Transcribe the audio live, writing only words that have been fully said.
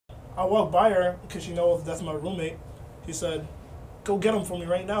I walked by her because she knows that's my roommate. He said, "Go get him for me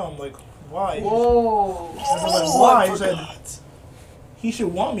right now." I'm like, "Why?" Whoa. I was like, "Why?" He said, "He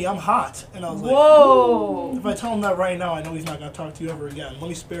should want me. I'm hot." And I was like, Whoa. "If I tell him that right now, I know he's not gonna talk to you ever again. Let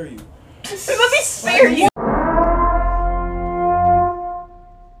me spare you." Let me spare you.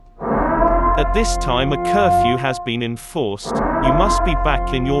 At this time, a curfew has been enforced. You must be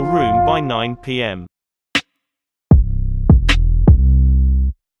back in your room by 9 p.m.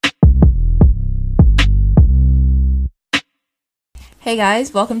 Hey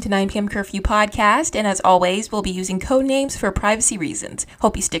guys, welcome to 9 p.m. Curfew Podcast, and as always, we'll be using code names for privacy reasons.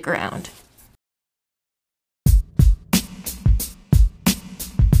 Hope you stick around.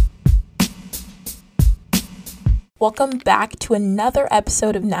 Welcome back to another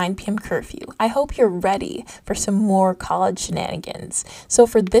episode of 9 p.m. Curfew. I hope you're ready for some more college shenanigans. So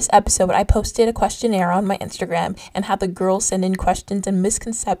for this episode, I posted a questionnaire on my Instagram and had the girls send in questions and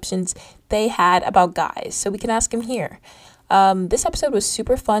misconceptions they had about guys, so we can ask them here. This episode was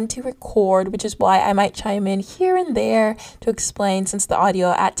super fun to record, which is why I might chime in here and there to explain since the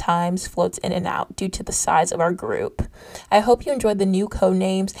audio at times floats in and out due to the size of our group. I hope you enjoyed the new code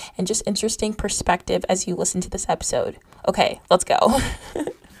names and just interesting perspective as you listen to this episode. Okay, let's go.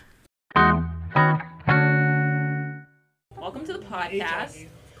 Welcome to the podcast.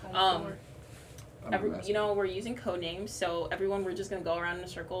 We're using code names, so everyone, we're just going to go around in a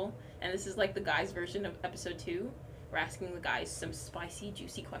circle, and this is like the guys' version of episode 2. We're asking the guys some spicy,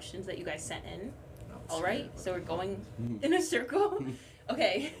 juicy questions that you guys sent in. All right, so we're going in a circle.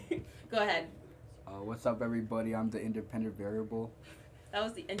 Okay, go ahead. What's up, everybody? I'm the independent variable. That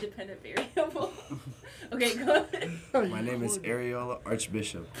was the independent variable. Okay, go ahead. My name is Ariola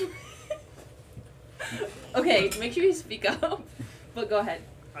Archbishop. Okay, make sure you speak up, but go ahead.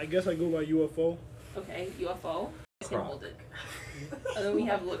 I guess I go by UFO. Okay, UFO. I can hold it. And then we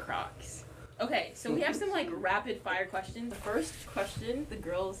have LaCroix. Okay, so we have some rapid fire questions. The first question the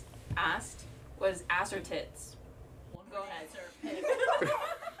girls asked was ass or tits. Go ahead, sir.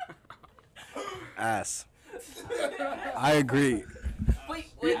 Ass. I agree. Wait.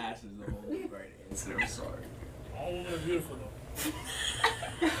 Ass is the only right answer. I'm sorry. All women are beautiful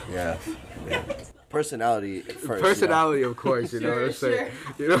though. Yeah. Personality first. Personality, of course. You know what I'm Sure. saying.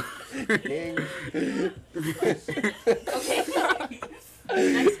 You know. Okay.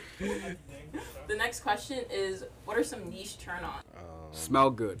 The next question is, what are some niche turn-ons? Smell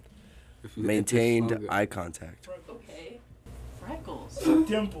good. If you smell Maintained good. eye contact. Okay. Freckles.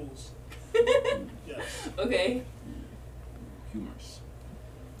 Dimples. Yes. Okay. Humorous.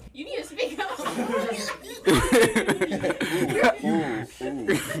 You need to speak up.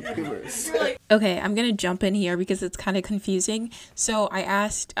 Humorous. Okay, I'm gonna jump in here because it's kind of confusing. So I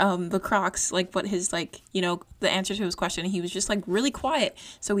asked the Crocs what his the answer to his question. And he was just really quiet.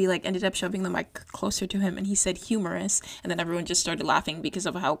 So we ended up shoving the mic closer to him, and he said humorous, and then everyone just started laughing because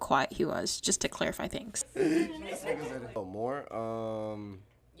of how quiet he was. Just to clarify things. Oh, more.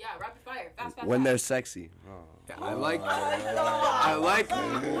 Yeah, rapid fire, fast. When they're sexy. Yeah, I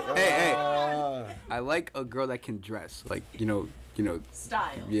like a girl that can dress.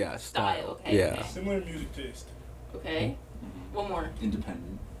 Style. Yeah, style. Okay. Yeah. Similar music taste. Okay. One more.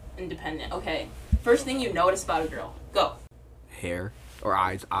 Independent. Okay. First thing you notice about a girl. Go. Hair or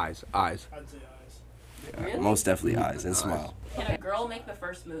eyes. I'd say eyes. Yeah, Really? most definitely eyes and smile. Can a girl make the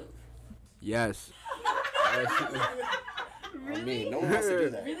first move? Yes. I mean, no one wants to do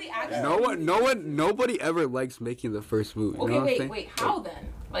that. Really? Actually? Nobody ever likes making the first move. You Okay, know what I'm saying? wait. How then?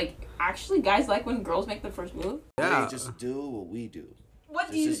 Actually, guys like when girls make the first move? Yeah. We just do what we do.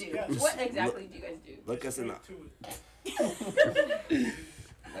 What do you Just- do? yeah, What exactly do you guys do? Look us in the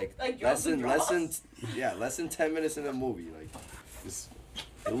Like girls and girls? less than 10 minutes in the movie. Just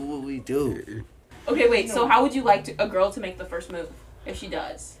do what we do. Okay, wait. So how would you like a girl to make the first move if she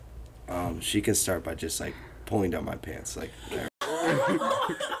does? She can start by just pulling down my pants, So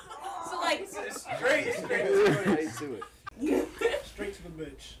straight to it, Straight to the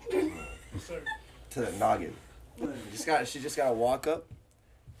bitch. Sir. to the noggin. She just gotta walk up,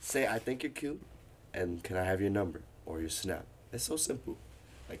 say I think you're cute, and can I have your number or your snap? It's so simple,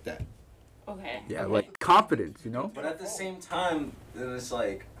 like that. Okay. Yeah, okay. confidence, you know. But at the same time, then it's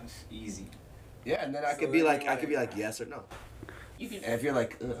easy. Yeah, and then I So could be then like yes or no. You can. And if you're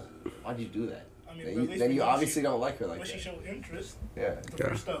like, ugh, why'd you do that? I mean, Then you obviously don't like her like But she that. showed interest. Yeah. The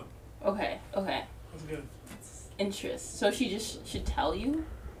first step. Okay. That's good. Interest. So she just should tell you.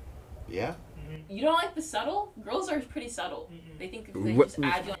 Yeah. You don't like the subtle? Girls are pretty subtle. They think if they What- just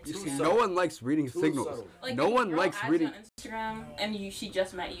add you on You see, Instagram. no one likes reading Too signals. subtle. No if a one girl likes adds you reading. on Instagram and she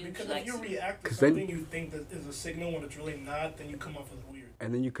just met you. Because she if likes you you. react to 'Cause then- something you think that is a signal when it's really not, then you come off as weird.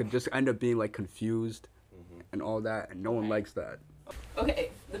 and then you could just end up being like confused and all that, and no one likes that.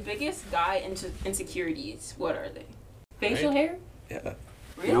 Okay, the biggest guy insecurities, what are they? Facial hair? Yeah.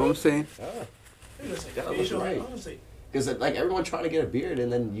 Really? You know what I'm saying? Ah. I'm gonna say Yeah, that's facial hair. right. I'm gonna say Because like everyone trying to get a beard,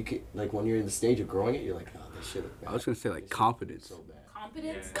 and then you can like when you're in the stage of growing it, you're like, oh, this shit look bad. I was gonna say like This shit confidence. so bad.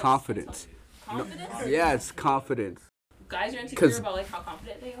 Confidence? That's- Confidence. Confidence? Yeah, it's confidence. Guys are insecure 'Cause- about like how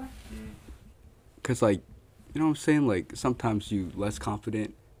confident they are? Cause like, you know what I'm saying? Like sometimes you less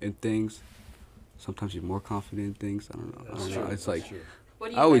confident in things, sometimes you're more confident in things. I don't know. It's like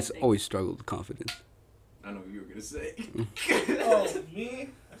What do I you always guys think? always struggle with confidence. I know what you were gonna say. oh me,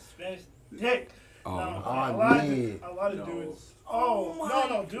 a Spanish dick. Oh, on a lot me. Of, a lot of No. dudes.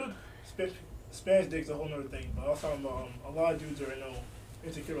 No, dude. Spanish dick's a whole nother thing. But I was talking about a lot of dudes are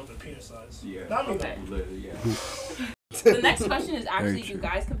insecure about their penis size. Yeah. Not me. Okay. Literally, yeah. The next question is actually, true. do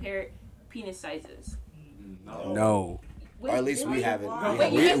guys compare penis sizes? no. Wait, Or at least we really? haven't.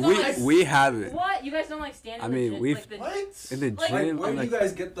 Wait, you We guys don't like... we haven't. What? You guys don't like stand in I the mean, gym? we've- Like the... What? In the Like, gym, Where and do you like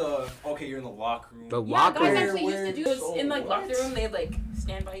guys get the? Okay, you're in the locker room. the Yeah, locker guys room. actually used to do this So in like what? locker room. They'd like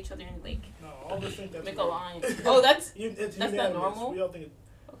stand by each other and like No, all this think that's make a weird. line. Oh, that's It's That's not unanimous. normal? We all think.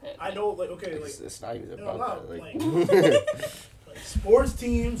 okay. I know, like, okay, like, It's not even you know, about that. like sports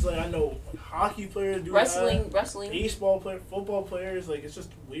teams. Like, I know hockey players do Wrestling. that. Baseball players, football players. Like, it's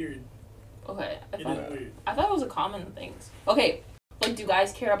just weird. Okay, It is weird. I thought it was a common thing. Okay, like, do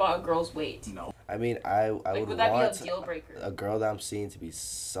guys care about a girl's weight? No. I mean, I Like, would would that want be a deal breaker? a girl that I'm seeing to be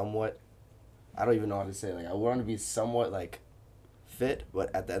somewhat. I don't even know how to say it. Like, I want her to be somewhat like fit,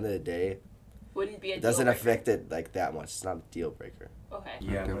 but at the end of the day, Wouldn't be a it deal doesn't breaker. affect it like that much. It's not a deal breaker. Okay.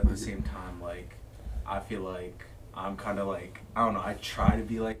 Yeah, Okay, but at the but- same time, like, I feel like I'm kind of like, I don't know. I try to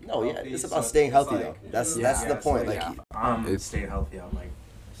be like. No, yeah, healthy, it's so about staying healthy like, though. That's Yeah. the so, point. Like, if I'm It's- staying healthy. I'm like,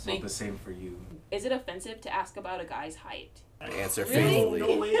 So so you- the same for you. Is it offensive to ask about a guy's height? answer Really? faithfully.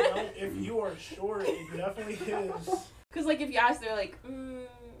 No way. No, if you are short, it definitely is. Because like if you ask, they're like,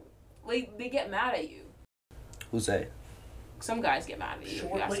 like they get mad at you. Who's they? Some guys get mad at you if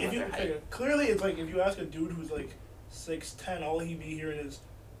Short. you ask Like, them if about you their height. clearly, it's like if you ask a dude who's like 6'10", all he be hearing is,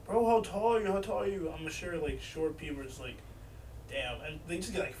 "Bro, how tall are you? How tall are you?" I'm sure like short people are just like, damn, and they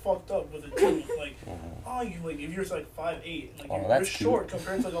just get like fucked up with it too. Like, oh, you like if you're like 5'8", like Oh, you're that's short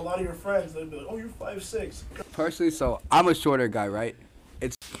compared to like a lot of your friends. They'd be like, oh, you're 5'6". Personally, so I'm a shorter guy, right?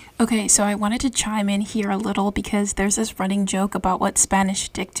 Okay, so I wanted to chime in here a little because there's this running joke about what Spanish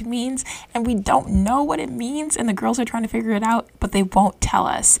dick means, and we don't know what it means, and the girls are trying to figure it out, but they won't tell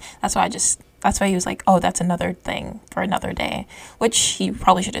us. That's why he was like, oh, that's another thing for another day, which he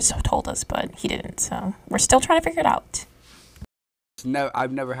probably should have told us, but he didn't, so we're still trying to figure it out.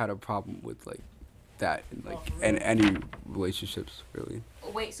 I've never had a problem with like that in like in any relationships really.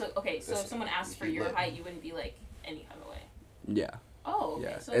 Wait, so okay, so if Listen, someone asked for you your let- height, you wouldn't be like any kind of way. Yeah, Oh, okay.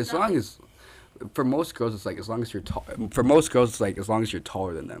 yeah. So it's As not long like- as for most girls, it's like as long as you're tall. For most girls, it's like as long as you're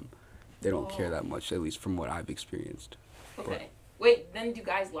taller than them, they don't care that much. At least from what I've experienced. Okay. Wait, then do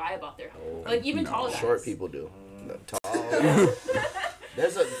guys lie about their height? Oh, Like even no. taller guys. Short people do. No, tall.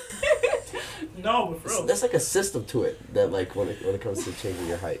 There's a No, but for real. there's like a system to it that like when it comes to changing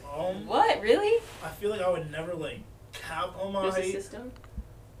your height. What? Really? I feel like I would never like cap on my There's a height. system.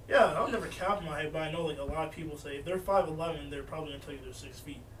 Yeah, I would never cap on my height, but I know like a lot of people say if they're 5'11", they're probably gonna tell you they're 6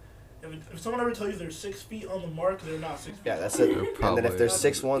 feet. If someone ever tells you they're 6 feet on the mark, they're not 6 feet. Yeah, that's it. And then if they're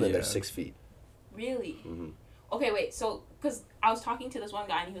Probably, 6'1", then they're yeah. 6 feet. Really? Mm-hmm. Okay, wait. So, because I was talking to this one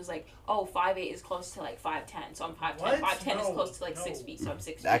guy and he was like, "Oh, 5'8" is close to like 5'10", so I'm 5'10". What? 5'10" is No, close to like no. 6 feet, so I'm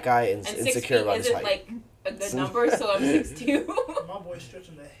 6 That feet. guy is And 6 insecure feet about his isn't height. like a good number, so I'm 6'2". My boy's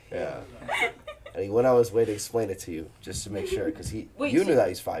stretching the hell Yeah. out of that. And he went out his way to explain it to you just to make sure, because Wait, you so- knew that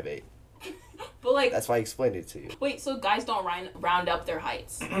he's 5'8". But like, That's why he explained it to you. wait, so guys don't round up their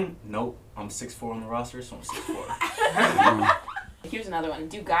heights. Nope. I'm 6'4" on the roster, so I'm 6'4". Here's another one.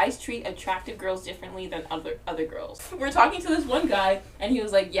 Do guys treat attractive girls differently than other girls? We're talking to this one guy, and he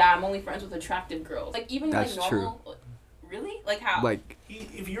was like, "Yeah, I'm only friends with attractive girls." Like even That's like normal. Really? Like how? Like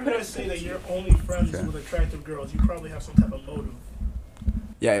If you're gonna say that you're only friends Okay. with attractive girls, you probably have some type of motive.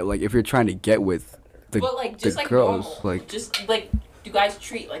 yeah, like if you're trying to get with but like just the like girls, normal. like just like do guys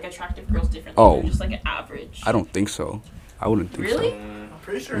treat like attractive girls differently? Oh. Or just like an average. I don't think so. I wouldn't think Really? so. I'm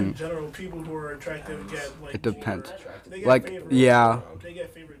pretty sure in general, people who are attractive get like. It depends. more- They get Like, favored. yeah. They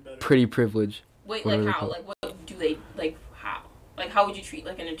get favored better. Pretty privilege. Wait, What like are they how? called? Like what do they like? How? Like how would you treat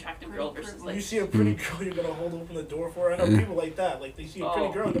like an attractive girl versus When like? you see a pretty girl, you're gonna hold open the door for her. I know Mm. people like that. Like they see a pretty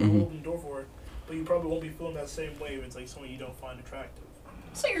Oh. girl, they're gonna hold open the door for her. But you probably won't be feeling that same way if it's like someone you don't find attractive.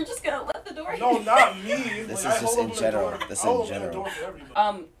 So you're just gonna let the door? No, not me. This Like, is I just hold in open general. The door. This I hold in open the general. door for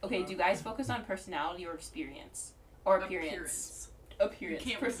everybody. Okay. Do guys focus on personality or experience or appearance? appearance,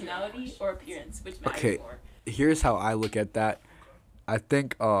 personality, or appearance, which matters Okay. more? Here's how I look at that. I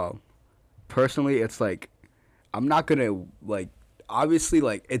think personally it's like I'm not gonna like obviously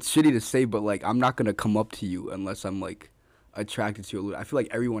like it's shitty to say, but like I'm not gonna come up to you unless I'm like attracted to you. I feel like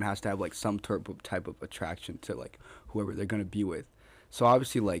everyone has to have like some type of attraction to like whoever they're gonna be with. So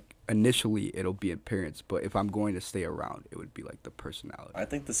obviously like initially it'll be appearance, but if I'm going to stay around, it would be like the personality. I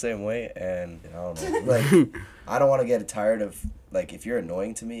think the same way, and I don't know. Like, I don't want to get tired of like if you're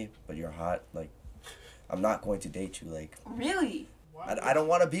annoying to me, but you're hot. Like, I'm not going to date you. Like, Really? I don't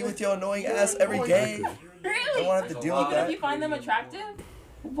want to be with your annoying ass every day. I Really? don't want to have to deal with Even if that. you find them attractive?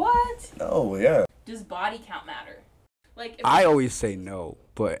 What? No, yeah. Does body count matter? Like, if I always say no,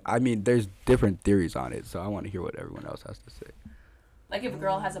 but I mean there's different theories on it, so I want to hear what everyone else has to say. like if a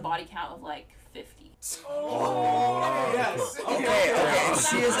girl has a body count of like 50. Yes. Okay, and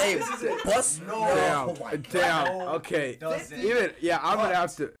she is a plus. Damn, damn. Okay. Even I'm gonna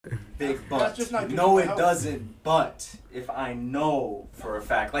have to. Big That's but. just not good No, for it health. doesn't. But if I know for a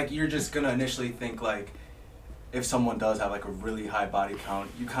fact, like you're just gonna initially think like, if someone does have like a really high body count,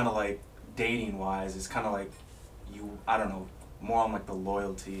 you kind of like dating wise, it's kind of like you. I don't know, more on like the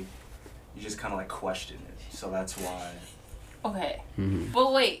loyalty. You just kind of like question it. So that's why. Okay. Mhm.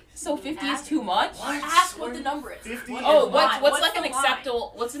 But wait, so 50 is too much? Ask what the number is. 50 Oh, is what's like an the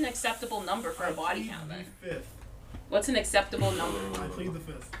line? what's an acceptable number for a body count then? Fifth. What's an acceptable number? I plead the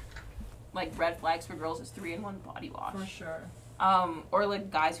fifth. Like red flags for girls is 3-in-1 body wash. For sure. Or like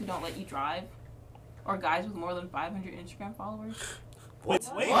guys who don't let you drive. Or guys with more than 500 Instagram followers. Wait,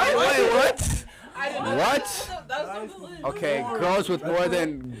 Wait, what? I don't know. What? That was the list. Okay, girls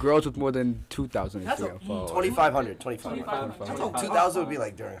with more than 2,000 That's a- Instagram followers. 2,500. 2,500. 2,500. 2,000 would be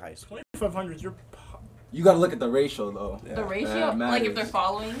like during high school. 2,500. You're. You gotta look at the ratio though. The ratio, That like if they're matters.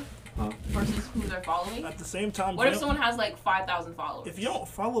 following Huh? versus who they're following. At the same time, What if you someone has like 5,000 followers? if you don't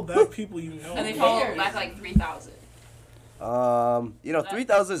follow back people you know, and they follow back like 3,000.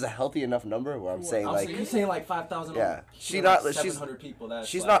 3,000 is a healthy enough number where I'm saying like, you're saying like 5,000. yeah, she's not, she's 700 people. That's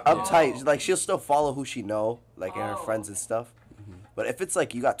she's like, not uptight. Like she'll still follow who she know, like and her Oh. friends and stuff. But if it's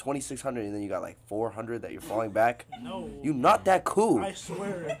like you got 2,600 and then you got like 400 that you're following back, no. you not that cool. I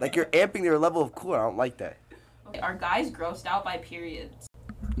swear. Like you're amping their level of cool. I don't like that. Are guys grossed out by periods?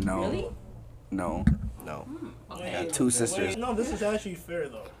 No. Really? No. No. Okay. I got two sisters. Wait, no, this is actually fair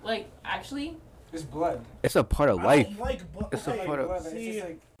though. Like actually, It's blood. It's a part of I life. don't like, but It's a okay, part of- see,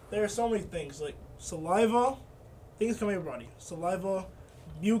 there are so many things like saliva. Things come in your body. Saliva,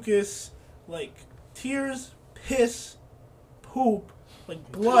 mucus, like tears, piss, poop, like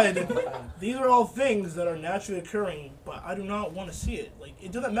blood. These are all things that are naturally occurring, but I do not want to see it. Like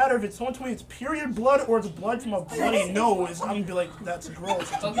it doesn't matter if it's someone told me it's period blood or it's blood from a bloody nose. I'm gonna be like, that's gross.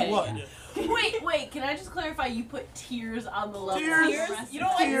 It's Okay. blood. Wait, can I just clarify? You put tears on the level. Tears? You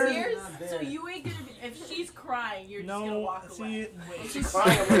don't Tears. like tears? So you ain't gonna be, if she's crying, you're just gonna No, walk see, away. wait. she's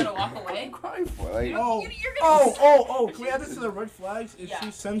crying. We're gonna walk away. Crying for like, Oh, You're gonna Can we add this to the red flags? If Yeah.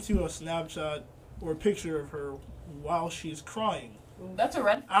 she sends you a Snapchat or a picture of her while she's crying, That's a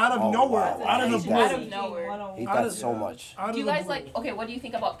red. out of Oh, nowhere, wow. out of the Out blue, of nowhere. hate Out that of- so much. out of Do you the guys blue. like? Okay, what do you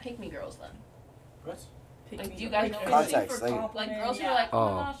think about pick me girls then? What? Like, do you guys know? Context, Like girls who are like, oh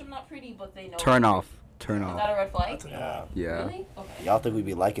Oh. my gosh, I'm not pretty, but they know. Turn off. Turn Is off. that a red flag? That's an Yeah. Yeah. Really? Okay. Y'all think we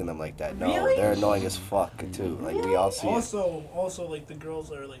be liking them like that? No, Really? they're annoying as fuck too. Like we all see it. Also, like the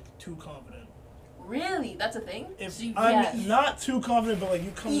girls are like too confident. Really? That's a thing? If So you- I'm yes. not too confident, but like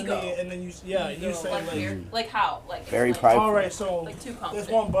you come Ego. to me and then you Ego. say like like, weird? Like how? Like Very explain. prideful. all right, so Like too there's confident.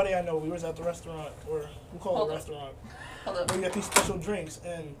 one buddy I know. We was at the restaurant, or we call Hold it a up. restaurant. Hold up. We got these special drinks,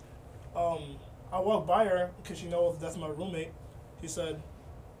 and I walked by her because she knows that's my roommate. She said,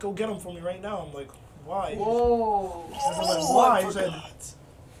 "Go get them for me right now." I'm like, "Why?" Whoa. I was like, "Why?" He said,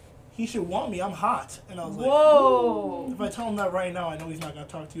 "He should want me. I'm hot." And I was like, Whoa. "If I tell him that right now, I know he's not gonna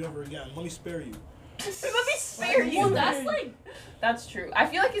talk to you ever again. Let me spare you." Let me spare you. Well, that's like, that's true. I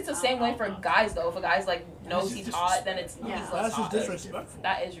feel like it's the same way for guys though. If a guy's like knows he's hot, then it's Yeah. he's less That's just hot. disrespectful.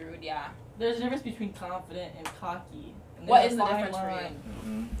 That is rude. Yeah. There's a difference between confident and cocky. And What there's is a the fine difference for you?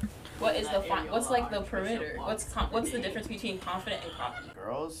 line. What is the That fine? area What's like the large, perimeter? artificial What's the difference between confident and cocky?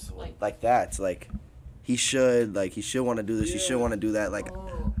 Girls Like- like that. It's like he should want to do this. He should want to do that. Like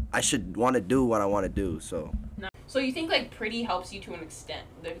Oh. I should want to do what I want to do. So No. So you think like pretty helps you to an extent?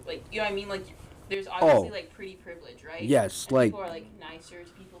 There's like you know what I mean? Like there's obviously Oh. like pretty privilege, right? Yes, And like- people are like nicer to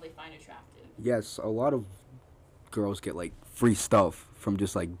people they find attractive. Yes, a lot of girls get like free stuff from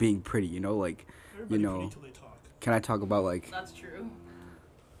just like being pretty, you know, like Everybody know. pretty till they talk. can I talk about That's true.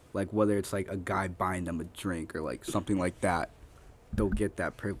 like whether it's like a guy buying them a drink or like something like that. don't get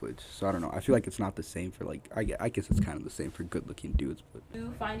that privilege. So I don't know. I feel like it's not the same for like I guess it's kind of the same for good-looking dudes, but Do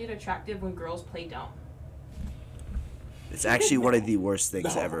you find it attractive when girls play dumb? It's actually one of the worst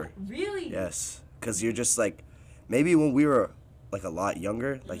things ever. Really? Yes, because you're just like, maybe when we were like a lot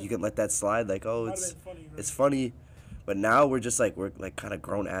younger, like you can let that slide, like oh Might have it's been funny, right? it's funny, but now we're like kind of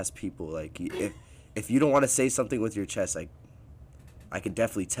grown ass people. Like if you don't want to say something with your chest, like I can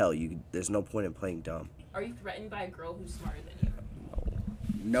definitely tell you. There's no point in playing dumb. Are you threatened by a girl who's smarter than you?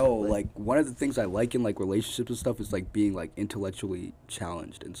 no, like one of the things I like in like relationships and stuff is like being like intellectually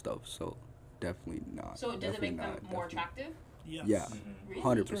challenged and stuff. So definitely not. So does it Definitely make them not, more definitely. attractive? Yes. Yeah, Really?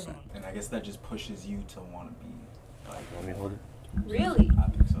 100%. And I guess that just pushes you to want to be like. Want me to hold it? Really? I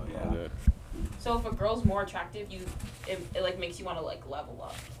think so. Yeah. So if a girl's more attractive, it like makes you want to like level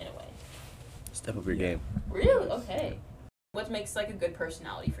up in a way. Step up your game. Really? Okay. What makes like a good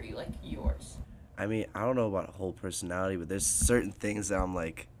personality for you, like yours? I mean, I don't know about a whole personality, but there's certain things that I'm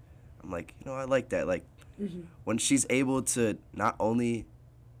like, I like that. Like, when she's able to not only,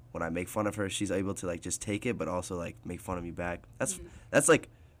 when I make fun of her, she's able to like just take it, but also like make fun of me back. That's like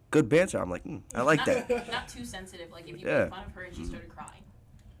good banter. I'm like, I like not, that. Not too sensitive. Like if you Yeah. made fun of her and she started crying.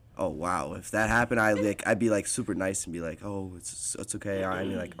 Oh wow, if that happened, I'd be like super nice and be like, oh, it's okay. I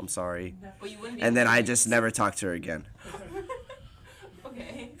mean, like I'm sorry, But you wouldn't be. and able then to I do just this. never talk to her again.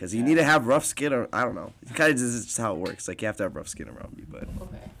 Okay. Because you need to have rough skin, or I don't know. It kind of just how it works. Like you have to have rough skin around me, but.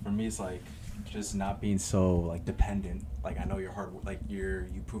 Okay. For me, it's like just not being so like dependent. Like I know you're hard. Like you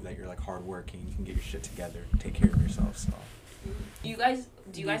prove that you're like hardworking. You can get your shit together, take care of yourself. So. Do you guys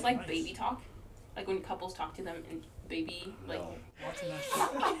like baby talk? Like when couples talk to them and baby like Watching that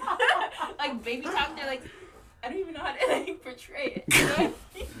shit. like baby talk, they're like, I don't even know how to like portray it. You know what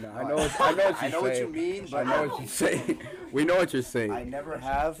I mean? No, I know what I know what you mean, I but know what you're saying. We know what you're saying. I never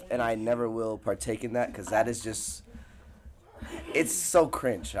have, and I never will partake in that because that is just. It's so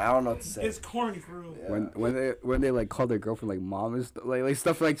cringe. I don't know what to say. It's corny for real. When they like call their girlfriend like mom and like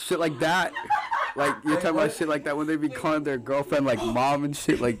stuff like shit like that. Like you're talking about shit like that when they be calling their girlfriend like mom and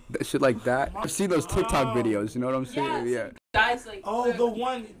shit like that. I've seen those TikTok videos. You know what I'm saying? Yeah. Guys like. Oh, the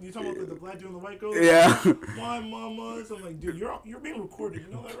one you talking about the black dude and the white girl? Yeah. My mama's. I'm like, dude, you're being recorded.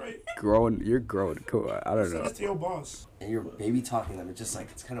 You know that, right? You're growing. Cool. I don't Send know. this to your boss. And you're baby talking them. It's just like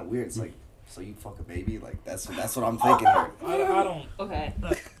it's kind of weird. It's like, so you fuck a baby? Like that's what I'm thinking here. I don't. Okay.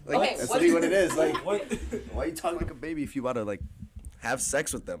 Like Okay, that's what- literally what it is. Like What? why are you talking like a baby if you want to like have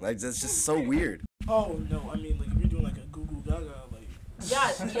sex with them? Like that's just so weird. Oh no, I mean like if you're doing like a Goo Goo Gaga, like.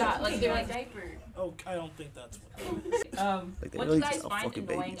 Yeah, like they're like diaper. Oh, I don't think that's what. Like, they What do really you guys just are find fucking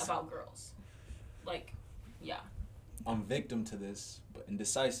annoying babies. about girls? Like, yeah, I'm victim to this, but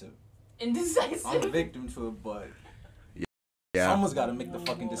indecisive. indecisive. I'm a victim to it, but Yeah. someone's got to make the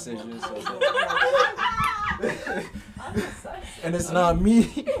fucking decision. So and it's not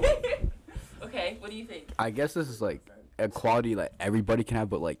me. Okay, what do you think? I guess this is like a quality like everybody can have,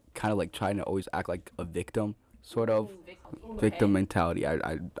 but like kind of like trying to always act like a victim, sort of victim mentality.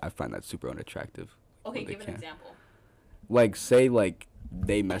 I find that super unattractive. Okay, when they give an can't. example. Like say like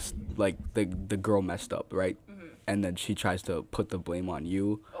they messed like the girl messed up, right? And then she tries to put the blame on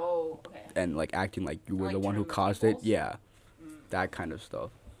you Oh, okay. and like acting like you were Like the one who turn the caused it. tables? Yeah, that kind of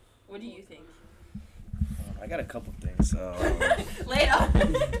stuff. What do you think? I got a couple things. Lay it out.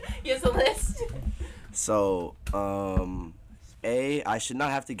 Here's a list. So, I should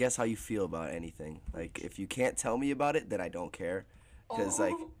not have to guess how you feel about anything. Like, if you can't tell me about it, then I don't care. Because,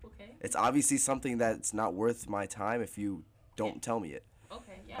 like, Okay. it's obviously something that's not worth my time if you don't tell me it.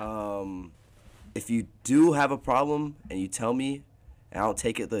 Okay. Yeah. If you do have a problem and you tell me, and I don't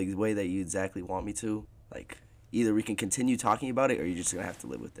take it the way that you exactly want me to, like, either we can continue talking about it or you're just going to have to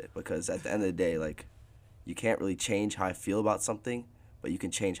live with it. Because at the end of the day, like, you can't really change how I feel about something, but you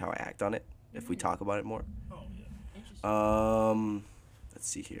can change how I act on it if we talk about it more. Oh yeah. Let's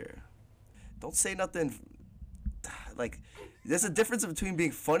see here. Don't say nothing. Like, there's a difference between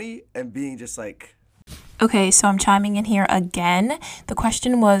being funny and being just like. Okay, so I'm chiming in here again. The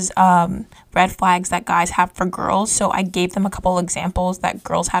question was red flags that guys have for girls. So I gave them a couple examples that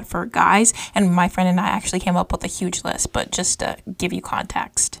girls had for guys, and my friend and I actually came up with a huge list, but just to give you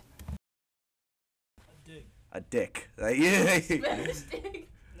context. A dick. Like, yeah.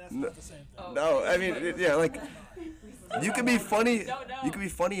 That's not the same thing. No, I mean, yeah, like, you can be funny. Don't know. You can be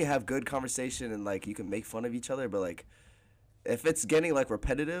funny and have good conversation and, like, you can make fun of each other, but, like, if it's getting, like,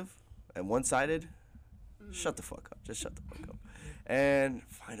 repetitive and one-sided, shut the fuck up. Just shut the fuck up. And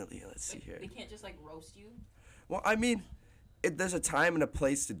finally, let's see here. They can't just like roast you. Well, I mean, there's a time and a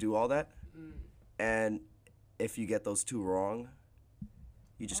place to do all that. And if you get those two wrong,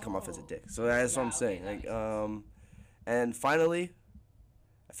 you just come off as a dick. So that's what I'm Yeah, saying. okay, Like, that makes and finally,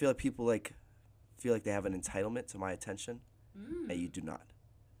 I feel like people like feel like they have an entitlement to my attention, and you do not.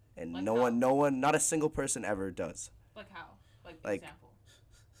 And Like no one, not a single person ever does. Like how? Like, example.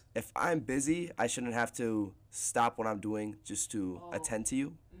 If I'm busy, I shouldn't have to stop what I'm doing just to attend to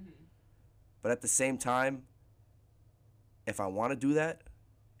you. But at the same time, if I want to do that,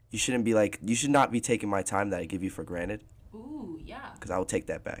 you should not be taking my time that I give you for granted. Ooh, yeah. Because I will take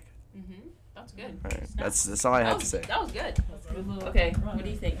that back. That's good. All right. Snap. That's all I have to say. That was good. Okay, what do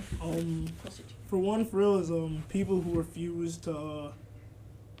you think? For one, for real, is people who refuse to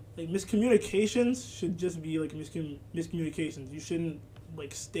like miscommunications should just be like miscommunications. You shouldn't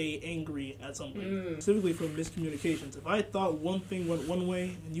like stay angry at something. Specifically for miscommunications. If I thought one thing went one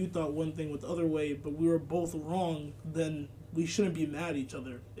way and you thought one thing went the other way, but we were both wrong, then we shouldn't be mad at each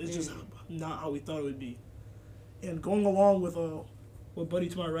other. It's just not how we thought it would be. And going along with what Buddy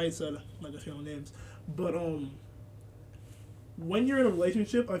to my right said, I'm not gonna say no names, but when you're in a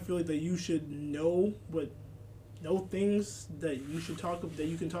relationship, I feel like that you should know things that you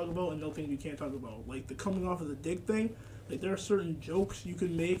can talk about and know things you can't talk about. Like the coming off as a dick thing. Like there are certain jokes you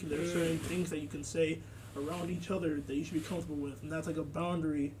can make and there are certain things that you can say around each other that you should be comfortable with, and that's like a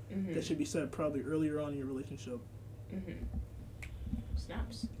boundary that should be set probably earlier on in your relationship.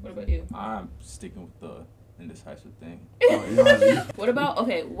 Snaps. What about you? I'm sticking with the indecisive thing. What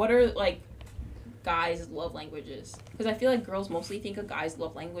are like guys' love languages? Because I feel like girls mostly think a guy's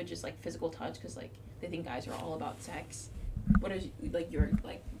love language is like physical touch, because like they think guys are all about sex. What is like your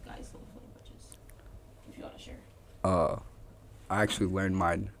like guys' love languages? If you want to share. I actually learned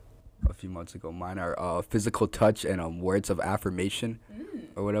mine a few months ago. Mine are physical touch and words of affirmation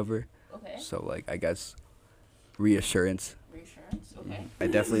or whatever. Okay. So like I guess reassurance. Reassurance. Okay. I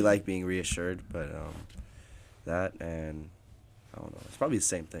definitely like being reassured, but that and I don't know. It's probably the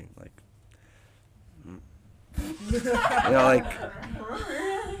same thing. Like, you know, like.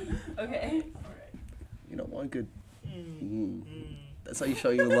 Okay. You know, one good. That's how you show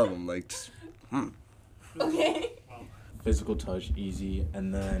you love them. Like, just. Okay. Physical touch, easy,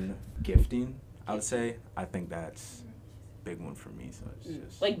 and then gifting. I would say. I think that's a big one for me. So it's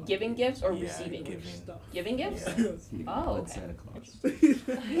just like giving gifts or yeah, receiving? Giving Gifts? Yeah. Oh, okay. Santa Claus.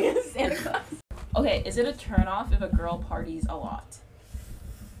 Santa Claus. Okay, is it a turn off if a girl parties a lot?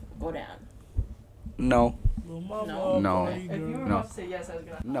 Go down. No. No. No. Party If you were girl. about to say yes, I was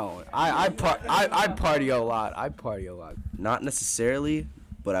gonna. No. I party a lot. I party a lot. Not necessarily,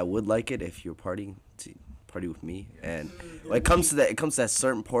 but I would like it if you're partying to party with me. And when it comes to that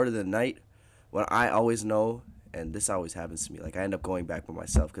certain part of the night when I always know, and this always happens to me, like I end up going back by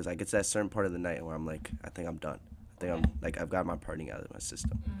myself because I get to that certain part of the night where I'm like, I think I'm done. I've got my partying out of my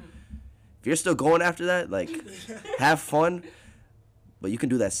system. If you're still going after that, like, have fun, but you can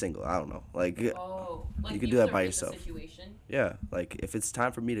do that single. I don't know, like Like you can do that by read the yourself. Situation. Yeah, like if it's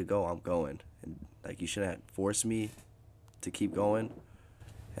time for me to go, I'm going, and like you shouldn't force me to keep going.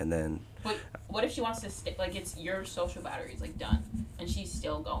 And then But what if she wants to stick? Like it's your social battery's like done, and she's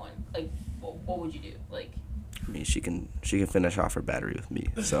still going. Like, what would you do? Like. I mean, she can finish off her battery with me.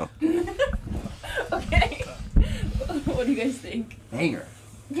 So Okay. What do you guys think? hanger.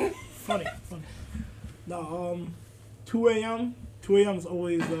 Funny. No, 2 a.m. 2 a.m. is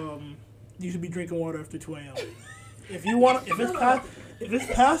always you should be drinking water after 2 a.m. If it's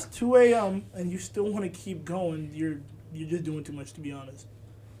past 2 a.m. and you still want to keep going, you're just doing too much, to be honest.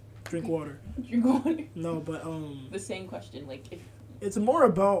 Drink water. You're going. No, but The same question. Like if. it's more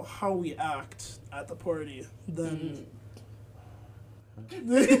about how we act at the party than.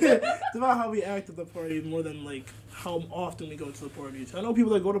 It's about how we act at the party more than like how often we go to the parties. I know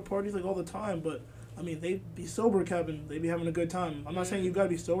people that go to parties like all the time, but I mean they be sober, Kevin. They be having a good time. I'm not saying you gotta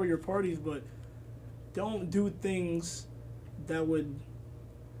be sober at your parties, but don't do things that would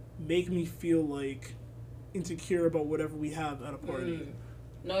make me feel like insecure about whatever we have at a party.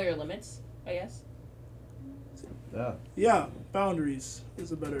 Know your limits, I guess. Yeah. Yeah, boundaries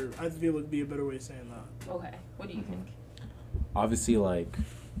is I feel would be a better way of saying that. Okay. What do you think? obviously like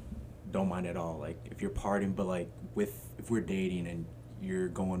don't mind at all. Like if you're partying, but like if we're dating and you're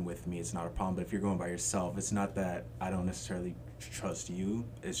going with me, it's not a problem. But if you're going by yourself, it's not that I don't necessarily trust you.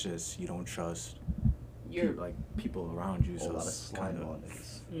 It's just you don't trust people around you. So it's kind of.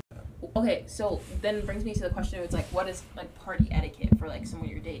 Okay, so then brings me to the question of it's like, what is like party etiquette for like someone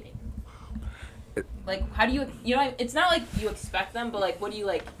you're dating? Like, how do you know? It's not like you expect them, but like, what do you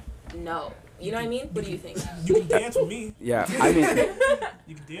like know? You know what I mean? What do you think? You can dance with me. Yeah, I mean,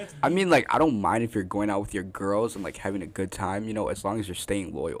 You can dance with me. I mean, like, I don't mind if you're going out with your girls and like having a good time, you know, as long as you're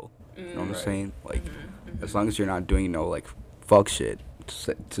staying loyal. You know what I'm saying? Like, as long as you're not doing like fuck shit,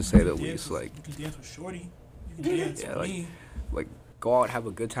 to say the least. Like, you can dance with Shorty. You can dance Yeah, with like- me. like go out, have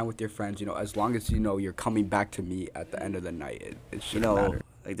a good time with your friends. You know, as long as you know you're coming back to me at the end of the night, it shouldn't matter.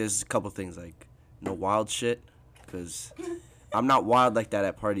 Like there's a couple things like no wild shit, because I'm not wild like that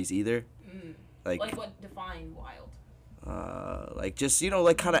at parties either. Like what define wild? Like just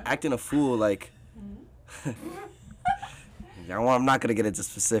like kind of acting a fool, like. I'm not gonna get into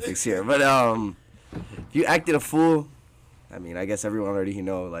specifics here, but if you acted a fool, I mean, I guess everyone already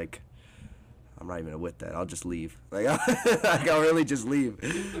like. I'm not even with that. I'll just leave. Like, I'll really just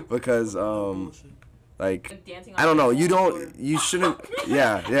leave, because like I don't know. You shouldn't.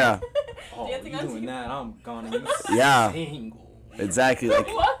 Yeah. Oh, you doing that? I'm gone. Yeah. Single. Exactly. Like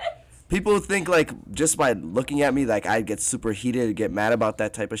people think like just by looking at me, like I'd get super heated and get mad about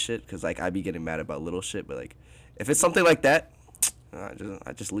that type of shit, because like I'd be getting mad about little shit. But like if it's something like that,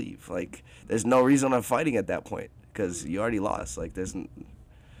 I just leave. Like there's no reason I'm fighting at that point, because you already lost. Like there's.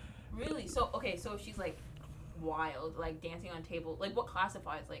 Really? So so if she's like wild, like dancing on table, like what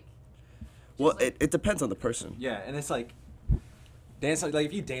classifies like? Well, like, it depends on the person. Yeah, and it's like dance like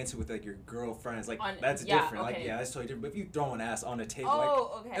if you dance with like your girlfriends, like that's different. Okay. Like that's totally different. But if you throw an ass on a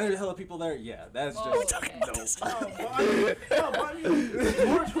table, okay. and there's hella people there, yeah, that's just okay. I mean, it's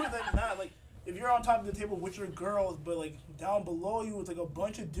more to it than that. Like, if you're on top of the table with your girls, but like down below you, it's like a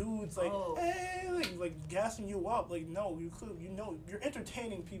bunch of dudes, like hey, like gassing you up. Like, no, you're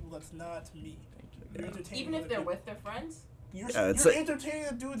entertaining people. That's not me. You're entertaining even if they're people. with their friends. You're entertaining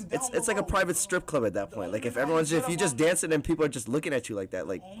the dudes down It's like a private strip club at that point. Like if you just dance it and people are just looking at you like that,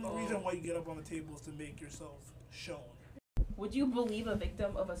 like. The only reason why you get up on the table is to make yourself shown. Would you believe a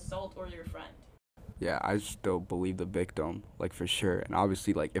victim of assault or your friend? Yeah, I still believe the victim, like for sure. And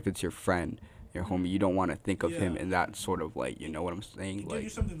obviously, like if it's your friend, your homie, you don't want to think of him in that sort of like, you know what I'm saying? Give like you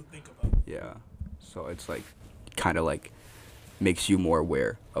something to think about. Yeah, so it's like kind of like makes you more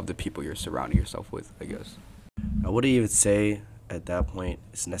aware of the people you're surrounding yourself with, I guess. I wouldn't even say at that point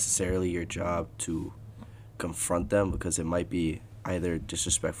it's necessarily your job to confront them, because it might be either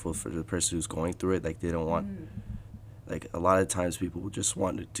disrespectful for the person who's going through it, like they don't want. Like a lot of times people just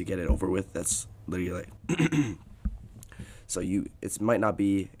want to get it over with. That's literally like. So it might not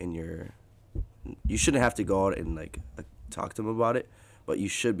be in your. You shouldn't have to go out and like talk to them about it, but you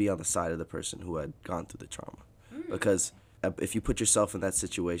should be on the side of the person who had gone through the trauma, because if you put yourself in that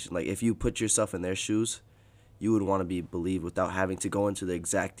situation, like if you put yourself in their shoes, you would want to be believed without having to go into the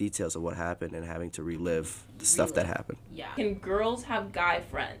exact details of what happened and having to relive the stuff that happened. Yeah. Can girls have guy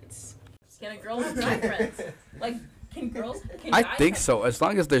friends? Can a girl have guy friends? Like. I think so. As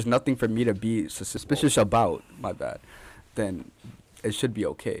long as there's nothing for me to be suspicious about, my bad, then it should be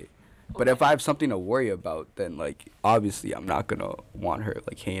okay. But if I have something to worry about, then like obviously I'm not gonna want her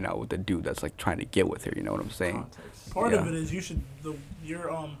like hanging out with a dude that's like trying to get with her. You know what I'm saying? Part of it is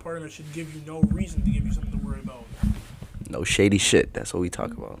your partner should give you no reason to give you something to worry about. No shady shit. That's what we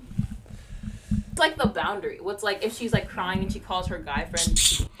talk about. It's like the boundary. What's like if she's like crying and she calls her guy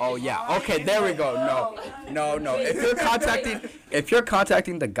friend. Oh yeah. Okay, there we go. No. If you're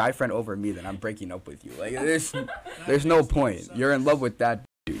contacting the guy friend over me, then I'm breaking up with you. Like there's no point. You're in love with that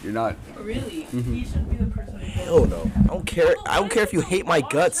dude. You're not. Really? He should be the person. Hell no. I don't care. I don't care if you hate my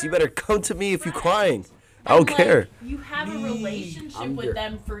guts. You better come to me if you're crying. I don't care. You have a relationship with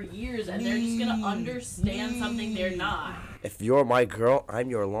them for years, and they're just gonna understand something they're not. If you're my girl, I'm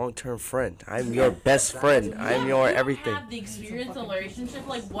your long-term friend. I'm your best friend. I'm your everything. You have the experience in a relationship.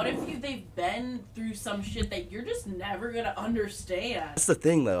 Like, what if they've been through some shit that you're just never gonna understand? That's the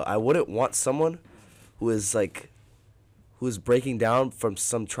thing, though. I wouldn't want someone who is breaking down from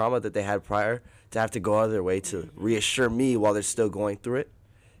some trauma that they had prior to have to go out of their way to reassure me while they're still going through it,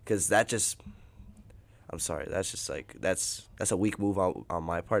 because that just. I'm sorry. That's just like that's a weak move on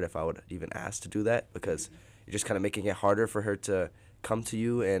my part if I would even ask to do that, because you're just kind of making it harder for her to come to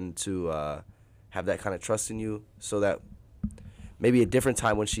you and to have that kind of trust in you, so that maybe a different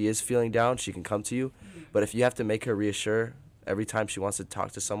time when she is feeling down, she can come to you. But if you have to make her reassure every time she wants to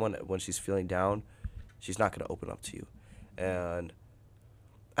talk to someone when she's feeling down, she's not going to open up to you. And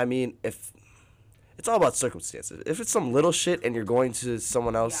I mean, if it's all about circumstances. If it's some little shit and you're going to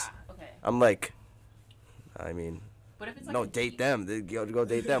someone else, I'm like, I mean, but if it's like no, date them. Go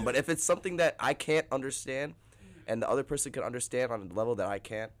date them. But if it's something that I can't understand and the other person can understand on a level that I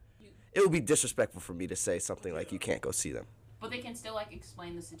can't, it would be disrespectful for me to say something like you can't go see them. But they can still like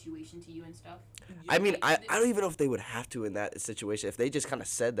explain the situation to you and stuff. I mean, I don't even know if they would have to in that situation. If they just kind of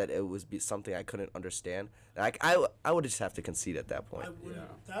said that it was something I couldn't understand, like I would just have to concede at that point.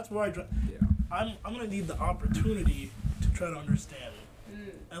 That's where I'm gonna need the opportunity to try to understand.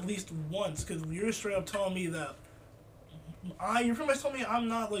 At least once, because you're straight up telling me that you're pretty much telling me I'm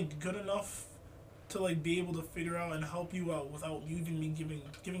not like good enough to like be able to figure out and help you out without you even me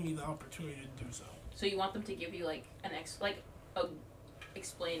giving me the opportunity to do so. So you want them to give you like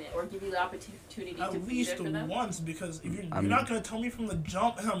explain it or give you the opportunity to At be least there for them? once, because if you're not gonna tell me from the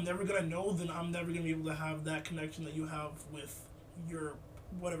jump and I'm never gonna know, then I'm never gonna be able to have that connection that you have with your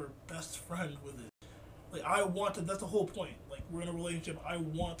whatever best friend with it. Like I want to. That's the whole point. Like we're in a relationship. I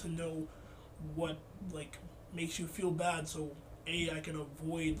want to know what like makes you feel bad, so I can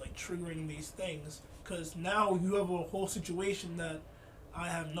avoid like triggering these things. Because now you have a whole situation that I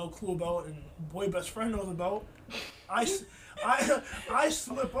have no clue about, and boy best friend knows about. I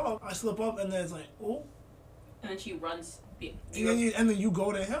slip up, and then it's like, oh. And then she runs. And then you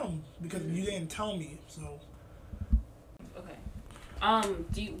go to him because you didn't tell me. So. Okay.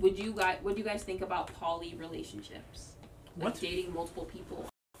 What do you guys think about poly relationships? Like What? dating multiple people?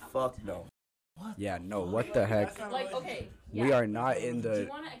 Fuck no. What? Yeah, no, what the heck? Like, okay. We yeah. are not in Do the you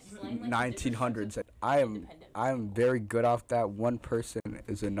want to explain like the 1900s. difference I of am independent? very good off that. One person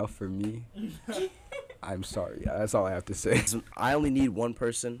is enough for me. I'm sorry. That's all I have to say. I only need one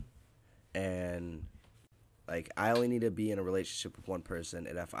person, and like I only need to be in a relationship with one person.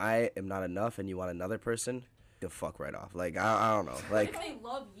 And if I am not enough, and you want another person, you fuck right off. Like I don't know. Like What if they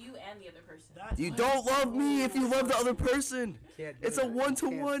love you and the other person? you don't love me if you love the other person. It's a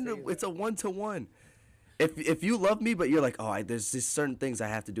 1-to-1. It's a 1-to-1. If you love me, but you're like, oh, there's just certain things I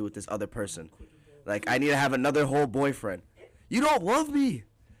have to do with this other person. Like I need to have another whole boyfriend. You don't love me.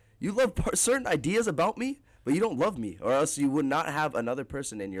 You love certain ideas about me, but you don't love me, or else you would not have another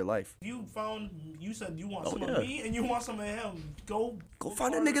person in your life. You said you want some of me and you want some of him. Go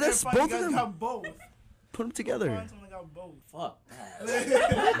find a find nigga that's find both you of guys them. Got both. Put them Go together. find someone that got both. Fuck.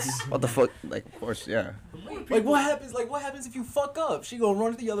 What the fuck? Like, of course, yeah. Like what happens? Like what happens if you fuck up? She gonna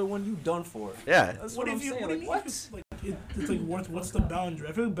run to the other one. You done for. Yeah. That's What what, I'm if you? saying. What do Like you what? mean? Like it's like what's the boundary?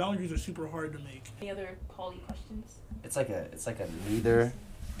 I feel like boundaries are super hard to make. Any other poly questions? It's like a neither,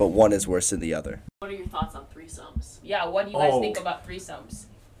 but one is worse than the other. What are your thoughts on threesomes? Yeah, what do you guys Oh. think about threesomes?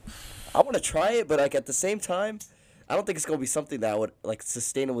 I want to try it, but like at the same time, I don't think it's gonna be something that I would like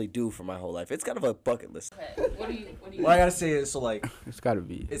sustainably do for my whole life. It's kind of a bucket list. Okay, what do you What I gotta say is, so like, It's gotta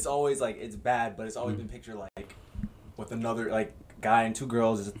be. it's always like it's bad, but it's always been pictured like with another like guy and two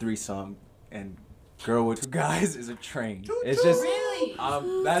girls is a threesome, and girl with two guys is a train. It's just Really?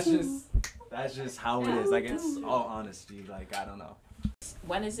 that's just how it is. Like it's all honesty. Like I don't know.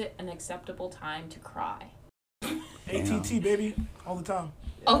 When is it an acceptable time to cry? ATT baby, all the time.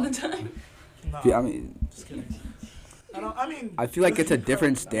 All the time. Nah, Yeah, I mean, just kidding. I mean. I feel like it's a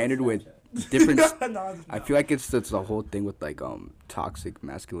different standard with different. No, I feel like it's the whole thing with like toxic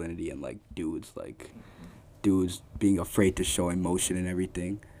masculinity and like dudes being afraid to show emotion and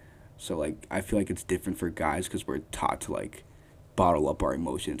everything. So like I feel like it's different for guys because we're taught to like bottle up our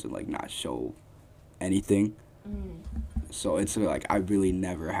emotions and like not show anything. So it's like I really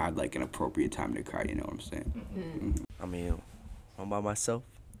never had like an appropriate time to cry. You know what I'm saying? I mean, I'm by myself.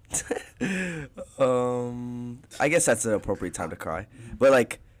 I guess that's an appropriate time to cry. But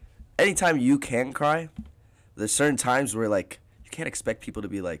like, anytime you can cry, there's certain times where like you can't expect people to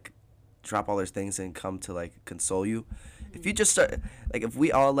be like drop all their things and come to like console you. If you just start like if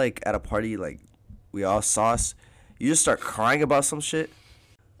we all like at a party like we all sauce, you just start crying about some shit.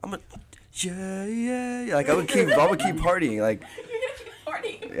 I'm like I would keep partying like.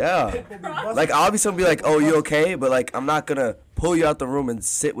 Yeah. Like, obviously, I'm gonna be like, oh, you okay? But, like, I'm not gonna pull you out the room and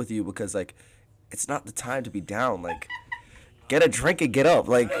sit with you because, like, it's not the time to be down. Like, get a drink and get up.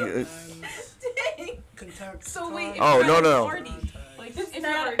 Like, So wait. Oh, no. Like, if you're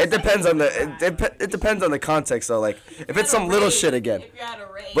at It depends on the, it depends on the context, though. Like, if it's some little shit again. If you're at a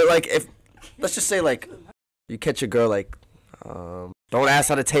rave. But, like, if, let's just say, like, you catch a girl, like, don't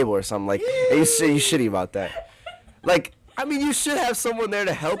ask on a table or something, like, and you shitty about that. Like, I mean, you should have someone there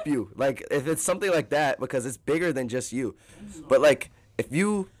to help you. Like, if it's something like that, because it's bigger than just you. But, like, if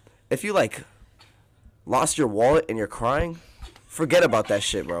you like, lost your wallet and you're crying, forget about that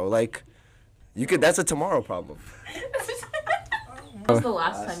shit, bro. Like, that's a tomorrow problem. When was the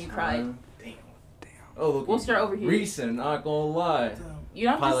last time you cried? Oh, look, We'll start over here. Recent, not gonna lie. You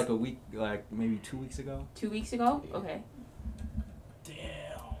don't Probably just like a week, like maybe 2 weeks ago. 2 weeks ago? Okay. Damn.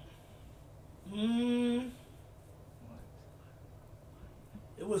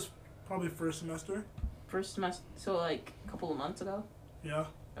 It was probably first semester. First semester, so like a couple of months ago? Yeah.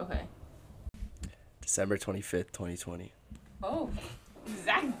 Okay. December 25th, 2020. Oh,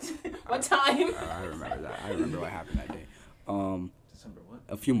 exact. What time? I remember that. I remember what happened that day. December what?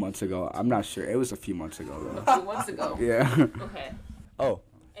 A few months ago. I'm not sure. It was a few months ago though. A few months ago. Yeah. Okay. Oh,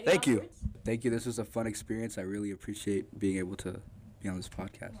 Any thank last you. words? Thank you. This was a fun experience. I really appreciate being able to be on this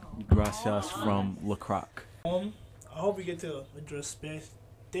podcast. Gracias from LaCroix. I hope we get to address Space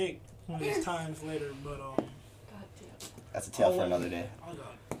Dick one of these times later, but That's a tale for another day. oh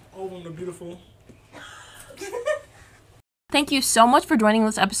god, all of them are beautiful. Thank you so much for joining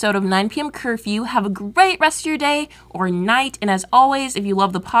this episode of 9 p.m. Curfew. Have a great rest of your day or night. And as always, if you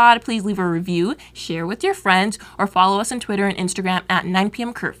love the pod, please leave a review, share with your friends, or follow us on Twitter and Instagram at 9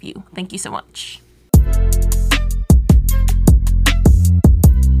 p.m. Curfew. Thank you so much.